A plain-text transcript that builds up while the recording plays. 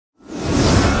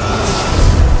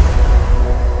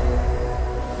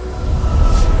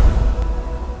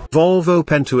Volvo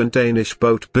Penta and Danish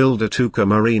boat builder Tuco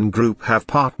Marine Group have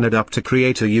partnered up to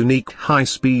create a unique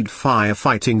high-speed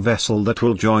firefighting vessel that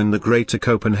will join the Greater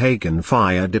Copenhagen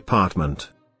Fire Department.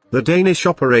 The Danish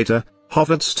operator,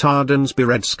 Hovedstadens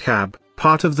Beredskab,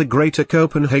 part of the Greater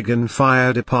Copenhagen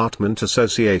Fire Department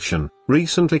Association,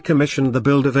 recently commissioned the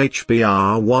build of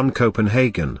HBR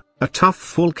Copenhagen, a tough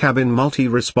full-cabin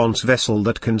multi-response vessel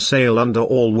that can sail under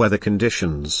all weather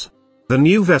conditions. The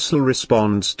new vessel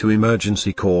responds to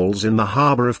emergency calls in the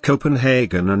Harbor of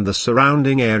Copenhagen and the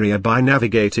surrounding area by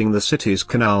navigating the city's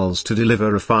canals to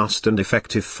deliver a fast and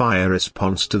effective fire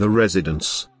response to the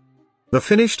residents. The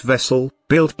finished vessel,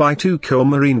 built by Tuco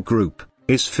Marine Group,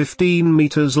 is 15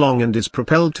 meters long and is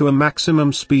propelled to a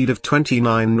maximum speed of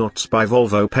 29 knots by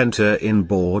Volvo Penta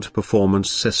Inboard performance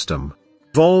system.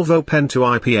 Volvo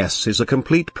Penta IPS is a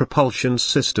complete propulsion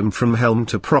system from helm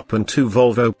to prop, and two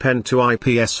Volvo Penta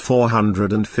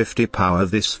IPS450 power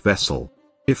this vessel.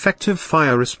 Effective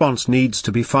fire response needs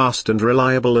to be fast and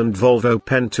reliable, and Volvo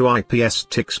Penta IPS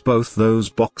ticks both those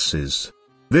boxes.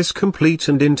 This complete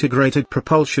and integrated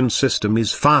propulsion system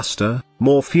is faster,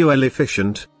 more fuel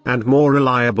efficient, and more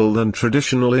reliable than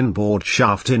traditional inboard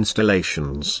shaft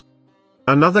installations.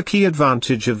 Another key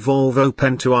advantage of Volvo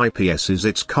Penta IPS is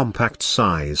its compact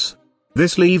size.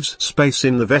 This leaves space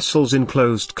in the vessel's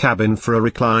enclosed cabin for a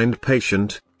reclined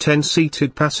patient,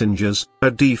 10-seated passengers,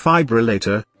 a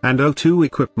defibrillator, and O2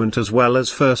 equipment, as well as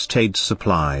first aid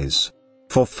supplies.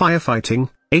 For firefighting,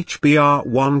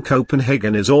 HBR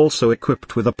Copenhagen is also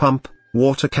equipped with a pump,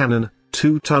 water cannon,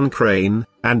 2-ton crane,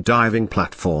 and diving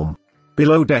platform.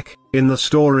 Below deck, in the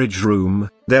storage room,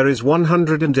 there is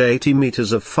 180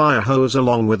 meters of fire hose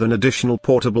along with an additional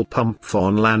portable pump for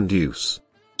on-land use.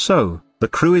 So, the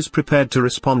crew is prepared to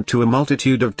respond to a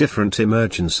multitude of different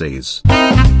emergencies.